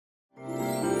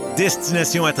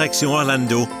Destination Attraction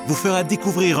Orlando vous fera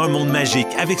découvrir un monde magique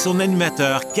avec son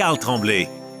animateur Carl Tremblay.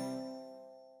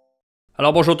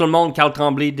 Alors bonjour tout le monde, Carl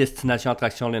Tremblay, Destination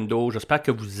Attraction Orlando. J'espère que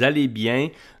vous allez bien.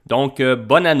 Donc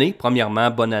bonne année,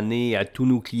 premièrement, bonne année à tous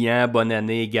nos clients, bonne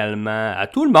année également à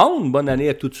tout le monde, bonne année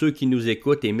à tous ceux qui nous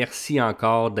écoutent et merci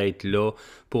encore d'être là.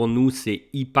 Pour nous, c'est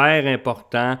hyper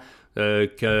important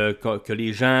que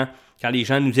les gens... Quand les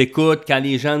gens nous écoutent, quand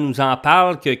les gens nous en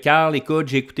parlent, que Carl, écoute,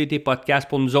 j'ai écouté tes podcasts,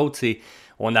 pour nous autres,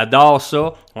 on adore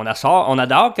ça. On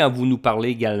adore quand vous nous parlez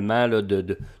également là,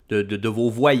 de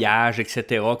vos voyages,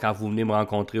 etc. Quand vous venez me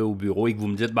rencontrer au bureau et que vous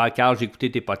me dites, Carl, j'ai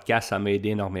écouté tes podcasts, ça m'a aidé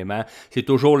énormément. C'est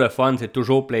toujours le fun, c'est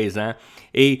toujours plaisant.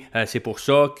 Et c'est pour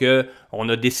ça qu'on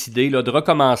a décidé là, de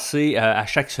recommencer à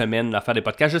chaque semaine à faire des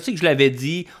podcasts. Je sais que je l'avais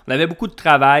dit, on avait beaucoup de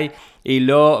travail. Et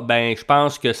là, je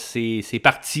pense que c'est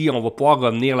parti. On va pouvoir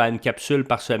revenir là, à une capsule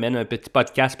par semaine, un petit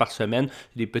podcast par semaine.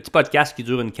 Des petits podcasts qui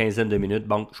durent une quinzaine de minutes.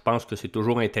 Donc, je pense que c'est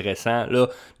toujours intéressant là,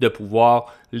 de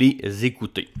pouvoir les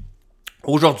écouter.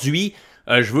 Aujourd'hui,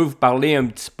 je veux vous parler un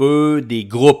petit peu des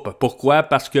groupes. Pourquoi?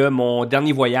 Parce que mon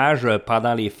dernier voyage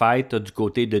pendant les fêtes du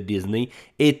côté de Disney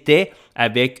était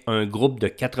avec un groupe de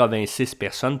 86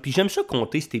 personnes. Puis j'aime ça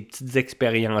compter ces petites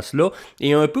expériences-là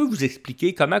et un peu vous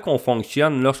expliquer comment on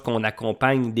fonctionne lorsqu'on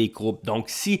accompagne des groupes. Donc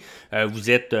si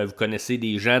vous connaissez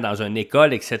des gens dans une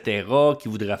école, etc., qui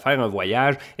voudraient faire un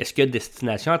voyage, est-ce que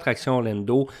Destination Attraction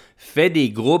Orlando fait des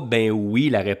groupes? Ben oui,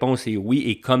 la réponse est oui.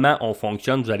 Et comment on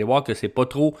fonctionne? Vous allez voir que c'est pas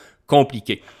trop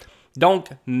compliqué. Donc,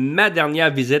 ma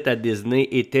dernière visite à Disney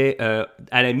était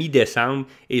à la mi-décembre,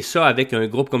 et ça avec un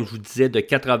groupe, comme je vous disais, de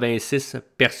 86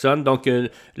 personnes. Donc,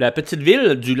 la petite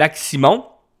ville du Lac-Simon,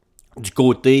 du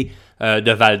côté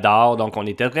de Val-d'Or. Donc, on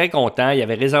était très contents. Ils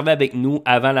avaient réservé avec nous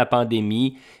avant la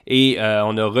pandémie et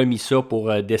on a remis ça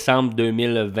pour décembre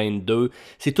 2022.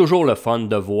 C'est toujours le fun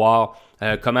de voir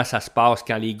comment ça se passe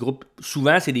quand les groupes...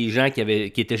 Souvent, c'est des gens qui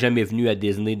étaient jamais venus à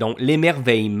Disney. Donc,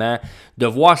 l'émerveillement de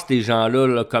voir ces gens-là,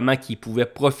 là, comment ils pouvaient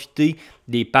profiter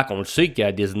des parcs. On le sait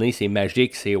qu'à Disney, c'est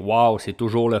magique, c'est wow, c'est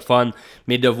toujours le fun.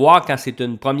 Mais de voir quand c'est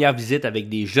une première visite avec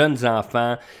des jeunes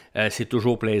enfants, c'est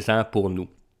toujours plaisant pour nous.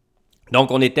 Donc,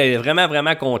 on était vraiment,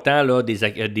 vraiment contents, là,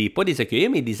 pas des accueillir,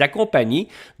 mais des accompagnés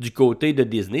du côté de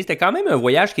Disney. C'était quand même un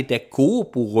voyage qui était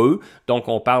court pour eux. Donc,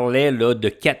 on parlait là, de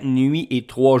 4 nuits et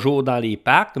 3 jours dans les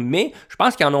parcs. Mais je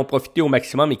pense qu'ils en ont profité au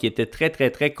maximum et qu'ils étaient très,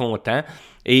 très, très contents.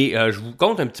 Et je vous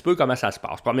conte un petit peu comment ça se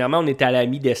passe. Premièrement, on était à la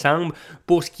mi-décembre.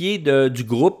 Pour ce qui est du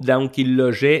groupe, donc, ils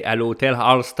logeaient à l'hôtel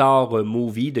All-Star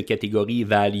Movie de catégorie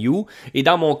Value. Et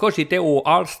dans mon cas, j'étais au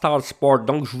All-Star Sport.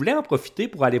 Donc, je voulais en profiter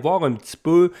pour aller voir un petit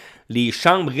peu les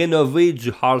chambres rénovées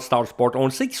du All-Star Sport. On le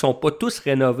sait qu'ils ne sont pas tous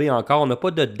rénovés encore. On n'a pas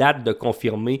de date de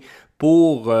confirmée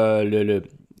pour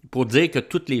dire que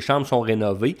toutes les chambres sont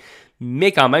rénovées.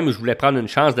 Mais quand même, je voulais prendre une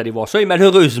chance d'aller voir ça. Et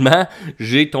malheureusement,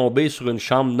 j'ai tombé sur une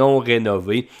chambre non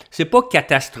rénovée. C'est pas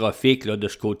catastrophique là, de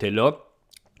ce côté-là.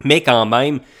 Mais quand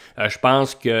même, je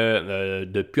pense que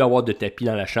de ne plus avoir de tapis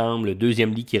dans la chambre, le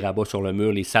deuxième lit qui rabat sur le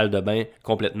mur, les salles de bain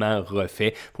complètement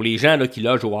refait. Pour les gens là, qui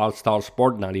logent au All-Star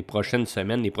Sport dans les prochaines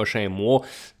semaines, les prochains mois,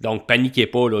 donc paniquez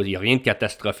pas, il n'y a rien de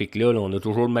catastrophique là, on a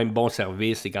toujours le même bon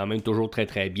service, c'est quand même toujours très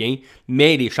très bien,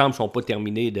 mais les chambres ne sont pas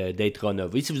terminées d'être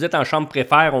rénovées. Si vous êtes en chambre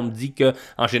préfère, on me dit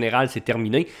qu'en général c'est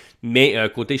terminé, mais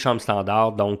côté chambre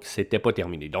standard, donc c'était pas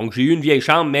terminé. Donc j'ai eu une vieille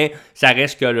chambre, mais ça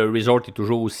reste que le resort est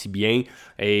toujours aussi bien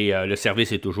et le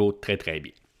service est toujours très très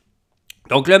bien.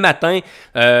 Donc le matin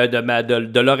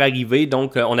de leur arrivée,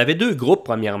 donc on avait deux groupes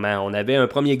premièrement. On avait un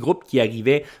premier groupe qui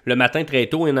arrivait le matin très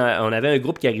tôt et on avait un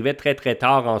groupe qui arrivait très très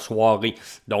tard en soirée.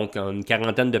 Donc une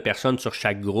quarantaine de personnes sur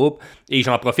chaque groupe. Et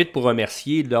j'en profite pour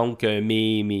remercier donc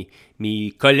mes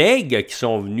collègues qui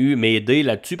sont venus m'aider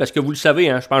là-dessus. Parce que vous le savez,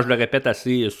 je pense que je le répète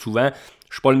assez souvent,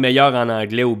 je suis pas le meilleur en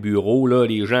anglais au bureau, là.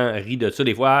 Les gens rient de ça.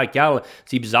 Des fois, Carl,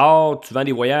 c'est bizarre, tu vends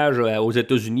des voyages aux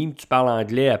États-Unis, tu parles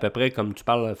anglais à peu près comme tu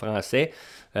parles français.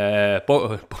 C'est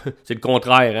le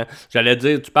contraire, J'allais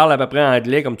dire, tu parles à peu près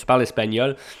anglais comme tu parles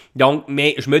espagnol. Donc,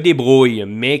 mais je me débrouille.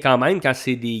 Mais quand même, quand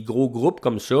c'est des gros groupes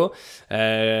comme ça,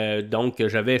 donc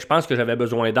je pense que j'avais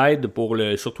besoin d'aide pour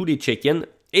surtout les check-in.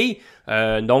 Et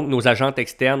donc, nos agentes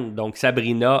externes, donc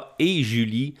Sabrina et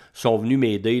Julie, sont venues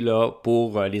m'aider là,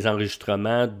 pour les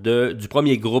enregistrements du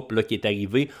premier groupe là, qui est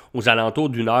arrivé aux alentours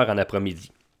d'1 heure en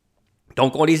après-midi.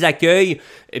 Donc, on les accueille,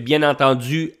 bien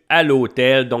entendu, à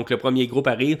l'hôtel. Donc, le premier groupe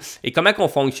arrive. Et comment qu'on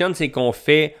fonctionne, c'est qu'on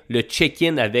fait le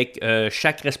check-in avec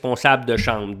chaque responsable de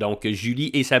chambre. Donc,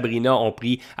 Julie et Sabrina ont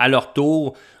pris à leur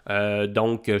tour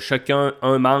donc, chacun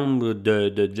un membre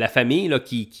de la famille là,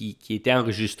 qui était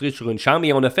enregistré sur une chambre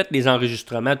et on a fait les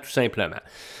enregistrements tout simplement.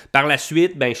 Par la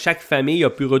suite, chaque famille a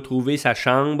pu retrouver sa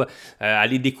chambre,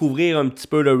 aller découvrir un petit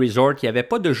peu le resort. Il n'y avait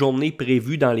pas de journée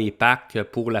prévue dans les parcs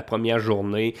pour la première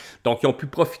journée. Donc, ils ont pu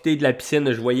profiter de la piscine.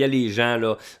 Je voyais les gens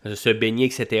là, se baigner,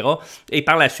 etc. Et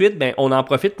par la suite, on en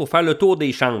profite pour faire le tour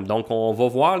des chambres. Donc, on va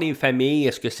voir les familles.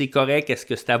 Est-ce que c'est correct? Est-ce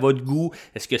que c'est à votre goût?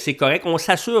 Est-ce que c'est correct? On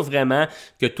s'assure vraiment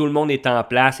que tout le monde est en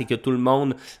place et que tout le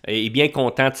monde est bien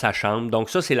content de sa chambre. Donc,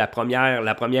 ça, c'est la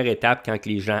première étape quand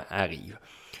les gens arrivent.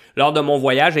 Lors de mon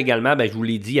voyage également, je vous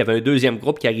l'ai dit, il y avait un deuxième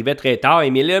groupe qui arrivait très tard.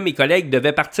 Mais là, mes collègues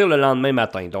devaient partir le lendemain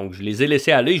matin. Donc, je les ai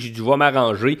laissés aller. J'ai dit, je vais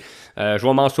m'arranger. Je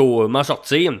vais m'en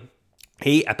sortir.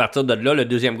 Et à partir de là, le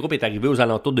deuxième groupe est arrivé aux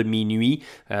alentours de minuit,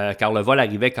 car le vol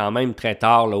arrivait quand même très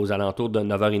tard, là, aux alentours de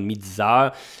 9h30,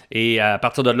 10h. Et à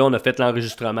partir de là, on a fait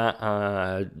l'enregistrement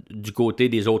du côté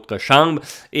des autres chambres.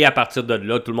 Et à partir de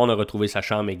là, tout le monde a retrouvé sa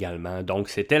chambre également. Donc,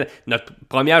 c'était notre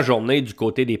première journée du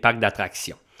côté des parcs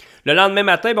d'attractions. Le lendemain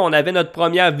matin, on avait notre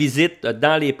première visite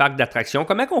dans les parcs d'attractions.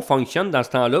 Comment on fonctionne dans ce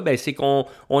temps-là? C'est qu'on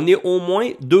est au moins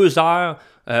 2 heures,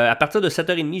 à partir de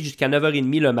 7h30 jusqu'à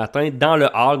 9h30 le matin, dans le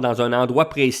hall, dans un endroit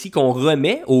précis qu'on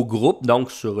remet au groupe,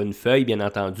 donc sur une feuille, bien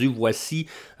entendu. Voici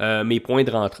mes points de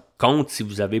rencontre si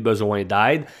vous avez besoin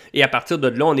d'aide. Et à partir de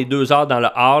là, on est 2 heures dans le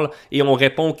hall et on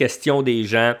répond aux questions des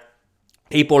gens.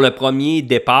 Et pour le premier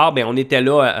départ, on était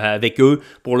là avec eux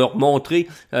pour leur montrer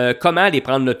comment aller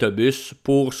prendre l'autobus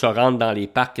pour se rendre dans les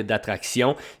parcs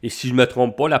d'attractions. Et si je ne me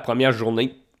trompe pas, la première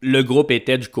journée, le groupe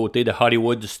était du côté de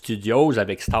Hollywood Studios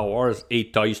avec Star Wars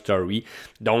et Toy Story.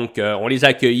 Donc, on les a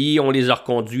accueillis, on les a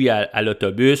reconduits à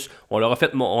l'autobus. On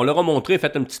leur a montré,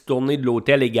 fait une petite tournée de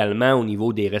l'hôtel également au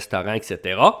niveau des restaurants,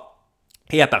 etc.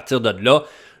 Et à partir de là,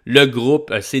 le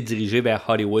groupe s'est dirigé vers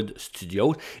Hollywood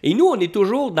Studios. Et nous, on est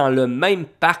toujours dans le même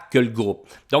parc que le groupe.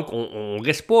 Donc, on ne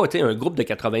reste pas un groupe de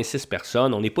 86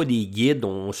 personnes. On n'est pas des guides,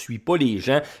 on ne suit pas les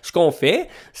gens. Ce qu'on fait,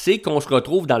 c'est qu'on se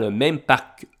retrouve dans le même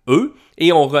parc eux,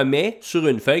 et on remet sur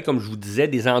une feuille, comme je vous disais,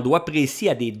 des endroits précis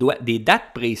à des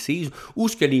dates précises où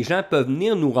ce que les gens peuvent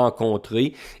venir nous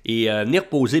rencontrer et venir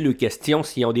poser leurs questions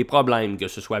s'ils ont des problèmes, que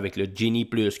ce soit avec le Genie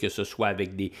Plus, que ce soit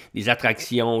avec des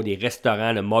attractions, des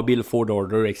restaurants, le Mobile Food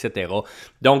Order, etc.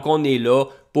 Donc, on est là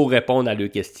pour répondre à leurs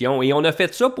questions. Et on a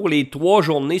fait ça pour les 3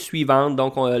 journées suivantes.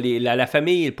 Donc, la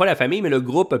famille, pas la famille, mais le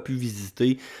groupe a pu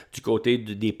visiter du côté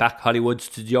des parcs Hollywood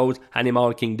Studios,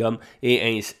 Animal Kingdom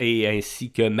et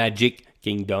ainsi que Magic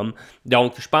Kingdom.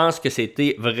 Donc, je pense que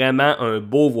c'était vraiment un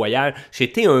beau voyage.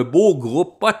 C'était un beau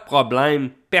groupe, pas de problème,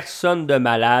 personne de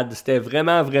malade. C'était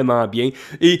vraiment, vraiment bien.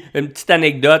 Et une petite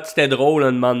anecdote, c'était drôle,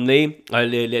 un moment donné,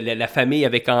 la famille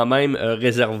avait quand même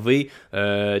réservé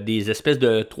des espèces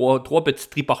de trois petits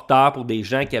triporteurs pour des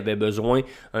gens qui avaient besoin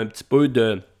un petit peu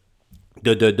de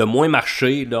moins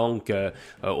marcher, donc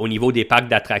au niveau des parcs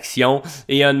d'attractions.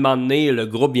 Et à un moment donné, le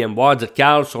groupe vient me voir, dit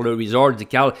Carl sur le resort, dit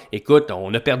Carl, écoute,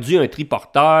 on a perdu un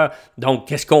triporteur, donc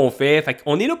qu'est-ce qu'on fait? Fait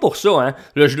qu'on est là pour ça, hein.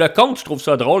 Là, je le compte, je trouve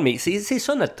ça drôle, mais c'est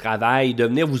ça notre travail, de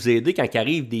venir vous aider quand il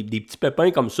arrive des petits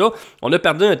pépins comme ça. On a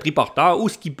perdu un triporteur, où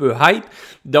est-ce qu'il peut être?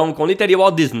 Donc, on est allé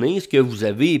voir Disney, est-ce que vous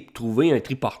avez trouvé un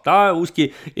triporteur?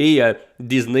 Et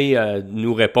Disney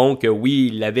nous répond que oui,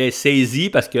 il l'avait saisi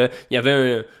parce qu'il y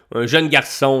avait un jeune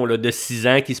garçon là, de 6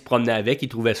 ans qui se promenait avec, il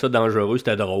trouvait ça dangereux,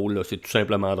 c'était drôle, là. C'est tout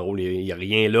simplement drôle, il n'y a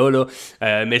rien là.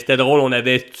 Mais c'était drôle, on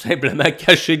avait tout simplement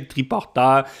caché le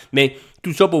triporteur, mais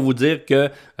tout ça pour vous dire que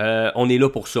on est là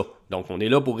pour ça. Donc, on est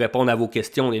là pour répondre à vos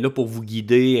questions, on est là pour vous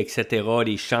guider, etc.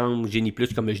 Les chambres, Genie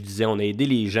Plus, comme je disais, on a aidé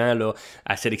les gens là,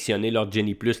 à sélectionner leur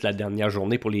Genie Plus la dernière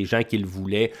journée pour les gens qui le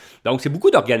voulaient. Donc, c'est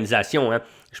beaucoup d'organisation, hein.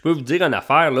 Je peux vous dire une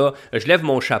affaire, là, je lève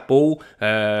mon chapeau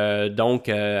à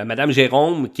Mme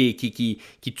Jérôme qui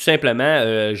tout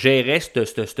simplement gérait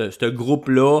ce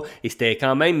groupe-là et c'était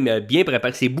quand même bien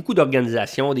préparé. C'est beaucoup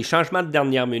d'organisation, des changements de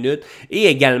dernière minute et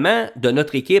également de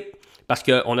notre équipe. Parce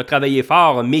qu'on a travaillé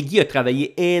fort, Meggy a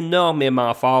travaillé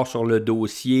énormément fort sur le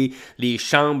dossier, les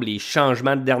chambres, les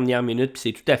changements de dernière minute, puis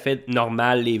c'est tout à fait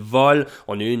normal, les vols,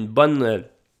 on a eu une bonne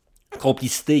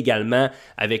complicité également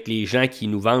avec les gens qui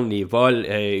nous vendent les vols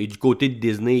et du côté de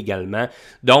Disney également.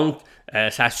 Donc,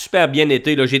 ça a super bien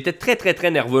été. Là. J'étais très, très,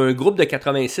 très nerveux. Un groupe de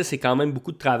 86, c'est quand même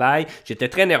beaucoup de travail. J'étais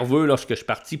très nerveux lorsque je suis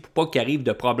parti pour pas qu'il arrive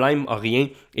de problème, rien.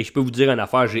 Et je peux vous dire une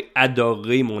affaire, j'ai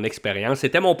adoré mon expérience.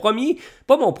 C'était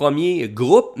pas mon premier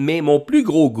groupe, mais mon plus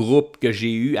gros groupe que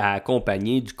j'ai eu à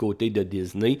accompagner du côté de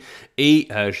Disney. Et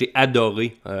j'ai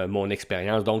adoré mon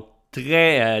expérience. Donc,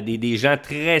 des gens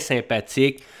très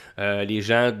sympathiques, les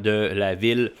gens de la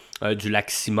ville du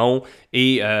Lac-Simon.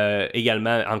 Et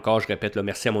également, encore, je répète, là,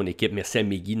 merci à mon équipe, merci à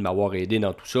Miggy de m'avoir aidé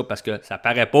dans tout ça, parce que ça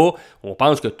paraît pas. On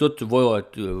pense que tout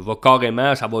va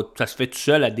carrément, ça se fait tout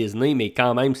seul à Disney, mais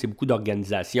quand même, c'est beaucoup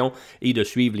d'organisation et de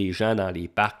suivre les gens dans les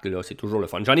parcs, là, c'est toujours le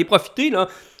fun. J'en ai profité, là,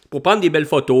 pour prendre des belles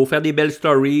photos, faire des belles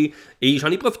stories. Et j'en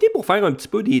ai profité pour faire un petit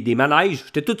peu des manèges.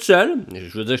 J'étais toute seule.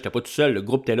 Je veux dire, j'étais pas tout seul. Le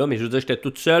groupe était là, mais je veux dire, j'étais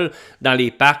toute seule dans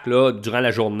les parcs là, durant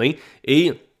la journée.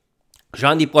 Et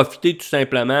j'en ai profité tout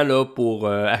simplement là, pour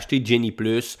acheter Genie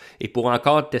Plus et pour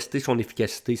encore tester son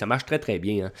efficacité. Ça marche très très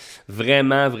bien. Hein.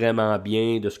 Vraiment, vraiment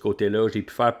bien de ce côté-là. J'ai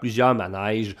pu faire plusieurs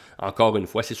manèges, encore une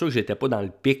fois. C'est sûr que j'étais pas dans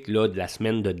le pic là, de la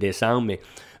semaine de décembre, mais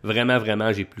vraiment,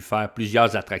 vraiment, j'ai pu faire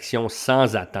plusieurs attractions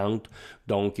sans attente.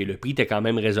 Donc, le prix était quand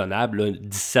même raisonnable, là,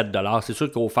 17$. C'est sûr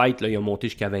qu'au fait, là, il a monté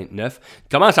jusqu'à 29$. Il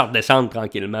commence à redescendre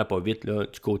tranquillement, pas vite, là,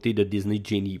 du côté de Disney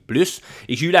Genie Plus.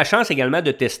 Et j'ai eu la chance également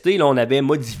de tester. Là, on avait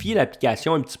modifié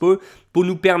l'application un petit peu pour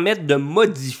nous permettre de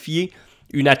modifier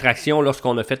une attraction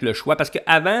lorsqu'on a fait le choix. Parce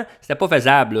qu'avant, c'était pas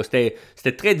faisable. Là.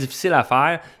 C'était très difficile à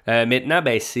faire. Maintenant,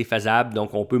 ben, c'est faisable.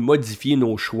 Donc, on peut modifier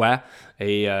nos choix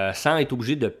et sans être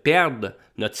obligé de perdre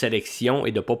notre sélection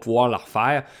et de ne pas pouvoir la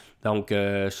refaire. Donc,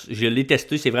 je l'ai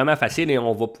testé, c'est vraiment facile et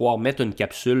on va pouvoir mettre une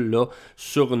capsule là,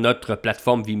 sur notre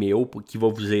plateforme Vimeo qui va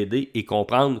vous aider et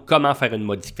comprendre comment faire une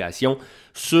modification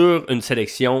sur une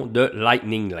sélection de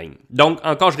Lightning Lane. Donc,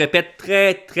 encore, je répète,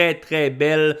 très, très, très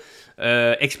belle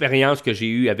expérience que j'ai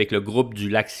eue avec le groupe du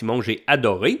Lac-Simon. J'ai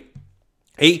adoré.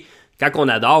 Et quand on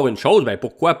adore une chose, ben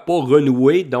pourquoi pas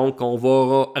renouer? Donc, on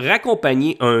va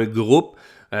raccompagner un groupe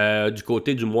du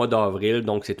côté du mois d'avril.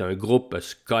 Donc, c'est un groupe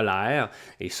scolaire.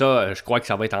 Et ça, je crois que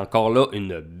ça va être encore là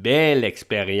une belle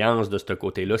expérience de ce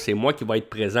côté-là. C'est moi qui vais être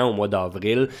présent au mois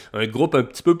d'avril. Un groupe un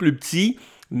petit peu plus petit,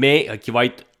 mais qui va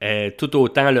être tout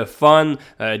autant le fun.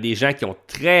 Des gens qui ont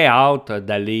très hâte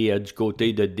d'aller du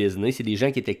côté de Disney. C'est des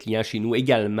gens qui étaient clients chez nous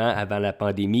également avant la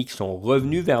pandémie, qui sont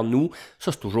revenus vers nous.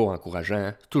 Ça, c'est toujours encourageant.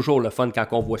 Hein? C'est toujours le fun quand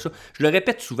on voit ça. Je le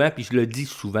répète souvent, puis je le dis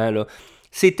souvent, là.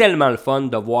 C'est tellement le fun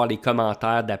de voir les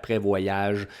commentaires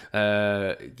d'après-voyage.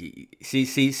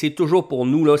 C'est toujours pour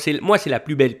nous, là. Moi, c'est la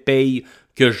plus belle paye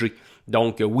que j'ai.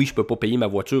 Donc, oui, je ne peux pas payer ma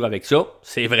voiture avec ça,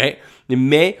 c'est vrai,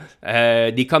 mais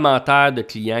des commentaires de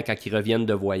clients quand ils reviennent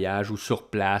de voyage ou sur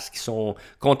place, qui sont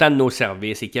contents de nos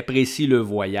services et qui apprécient le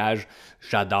voyage,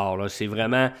 j'adore. Là. C'est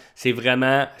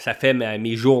vraiment, ça fait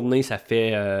mes journées, ça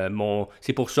fait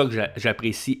c'est pour ça que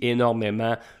j'apprécie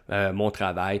énormément mon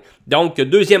travail. Donc,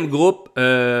 deuxième groupe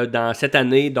dans cette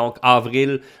année, donc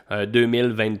avril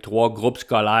 2023, groupe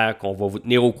scolaire qu'on va vous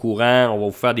tenir au courant, on va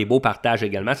vous faire des beaux partages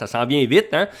également, ça s'en vient vite,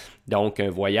 hein? Donc, un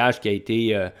voyage qui a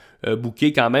été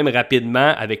booké quand même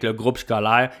rapidement avec le groupe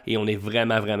scolaire et on est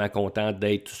vraiment, vraiment content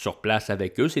d'être sur place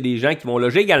avec eux. C'est des gens qui vont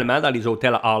loger également dans les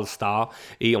hôtels All-Star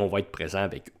et on va être présent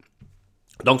avec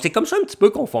eux. Donc, c'est comme ça un petit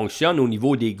peu qu'on fonctionne au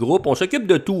niveau des groupes. On s'occupe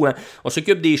de tout. Hein? On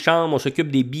s'occupe des chambres, on s'occupe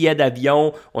des billets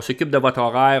d'avion, on s'occupe de votre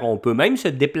horaire. On peut même se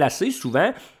déplacer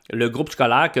souvent. Le groupe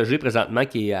scolaire que j'ai présentement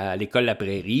qui est à l'école La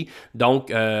Prairie.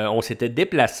 Donc, on s'était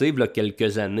déplacé il y a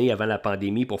quelques années avant la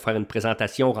pandémie pour faire une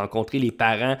présentation, rencontrer les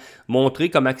parents, montrer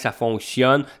comment que ça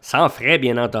fonctionne, sans frais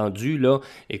bien entendu. Là.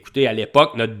 Écoutez, à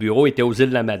l'époque, notre bureau était aux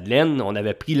Îles-de-la-Madeleine. On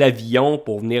avait pris l'avion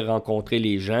pour venir rencontrer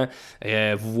les gens.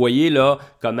 Vous voyez là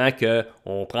comment que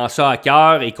on prend ça à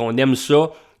cœur et qu'on aime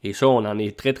ça. Et ça, on en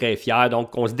est très, très fiers.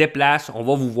 Donc, on se déplace, on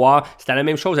va vous voir. C'était la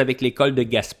même chose avec l'école de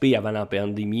Gaspé avant la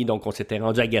pandémie. Donc, on s'était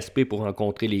rendu à Gaspé pour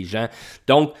rencontrer les gens.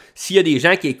 Donc, s'il y a des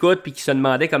gens qui écoutent et qui se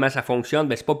demandaient comment ça fonctionne,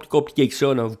 ben c'est pas plus compliqué que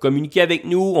ça. Là. Vous communiquez avec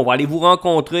nous, on va aller vous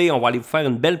rencontrer, on va aller vous faire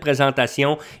une belle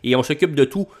présentation et on s'occupe de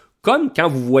tout. Comme quand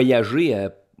vous voyagez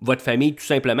votre famille, tout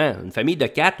simplement. Une famille de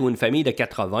 4 ou une famille de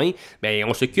 80, bien,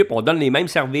 on s'occupe, on donne les mêmes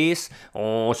services,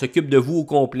 on s'occupe de vous au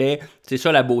complet. C'est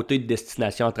ça la beauté de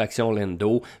Destination Attraction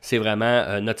Orlando. C'est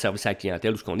vraiment notre service à la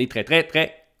clientèle où on est très, très,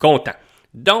 très content.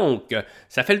 Donc,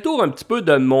 ça fait le tour un petit peu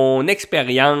de mon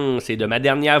expérience et de ma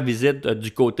dernière visite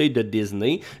du côté de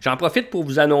Disney. J'en profite pour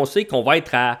vous annoncer qu'on va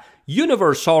être à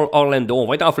Universal Orlando. On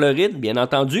va être en Floride, bien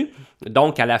entendu.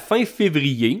 Donc, à la fin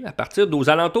février, à partir aux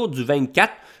alentours du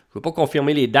 24, je ne veux pas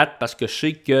confirmer les dates parce que je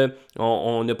sais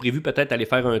qu'on a prévu peut-être aller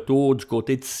faire un tour du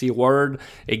côté de SeaWorld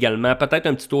également, peut-être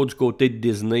un petit tour du côté de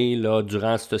Disney là,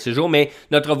 durant ce séjour, mais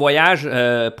notre voyage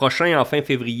prochain en fin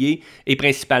février est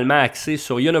principalement axé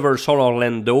sur Universal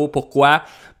Orlando. Pourquoi?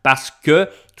 parce que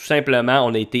tout simplement,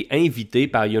 on a été invité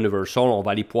par Universal. On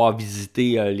va aller pouvoir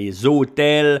visiter les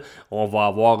hôtels. On va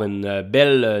avoir des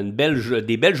belles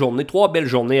journées, 3 belles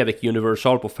journées avec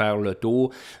Universal pour faire le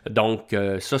tour. Donc,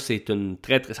 ça va être une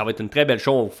très belle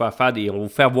chose. On va vous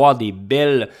faire voir des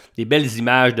belles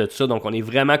images de tout ça. Donc, on est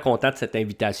vraiment content de cette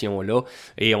invitation-là.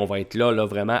 Et on va être là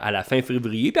vraiment à la fin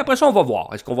février. Puis après ça, on va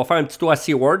voir. Est-ce qu'on va faire un petit tour à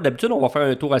SeaWorld? D'habitude, on va faire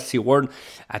un tour à SeaWorld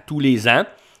à tous les ans.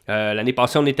 L'année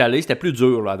passée, on est allé, c'était plus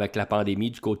dur là, avec la pandémie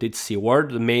du côté de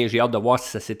SeaWorld, mais j'ai hâte de voir si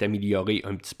ça s'est amélioré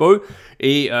un petit peu.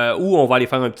 Et où on va aller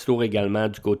faire un petit tour également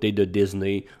du côté de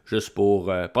Disney, juste pour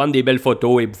prendre des belles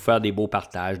photos et vous faire des beaux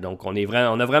partages. Donc, on a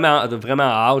vraiment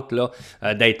hâte là,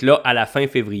 d'être là à la fin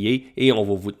février et on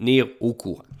va vous tenir au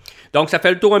courant. Donc, ça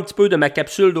fait le tour un petit peu de ma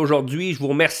capsule d'aujourd'hui. Je vous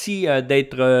remercie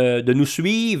de nous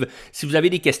suivre. Si vous avez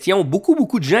des questions,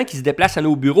 beaucoup de gens qui se déplacent à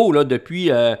nos bureaux là, depuis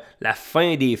la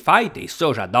fin des fêtes. Et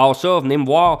ça, j'adore ça. Venez me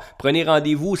voir, prenez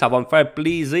rendez-vous. Ça va me faire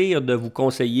plaisir de vous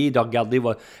conseiller, de regarder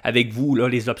avec vous là,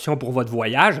 les options pour votre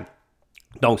voyage.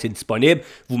 Donc, c'est disponible.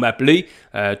 Vous m'appelez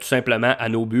tout simplement à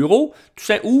nos bureaux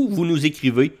ou vous nous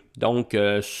écrivez donc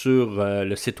sur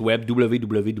le site web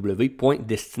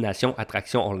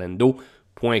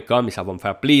www.destinationattractionorlando.com et ça va me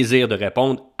faire plaisir de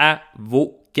répondre à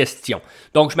vos questions.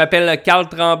 Donc, je m'appelle Carl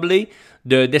Tremblay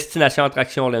de Destination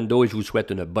Attraction Orlando et je vous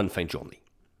souhaite une bonne fin de journée.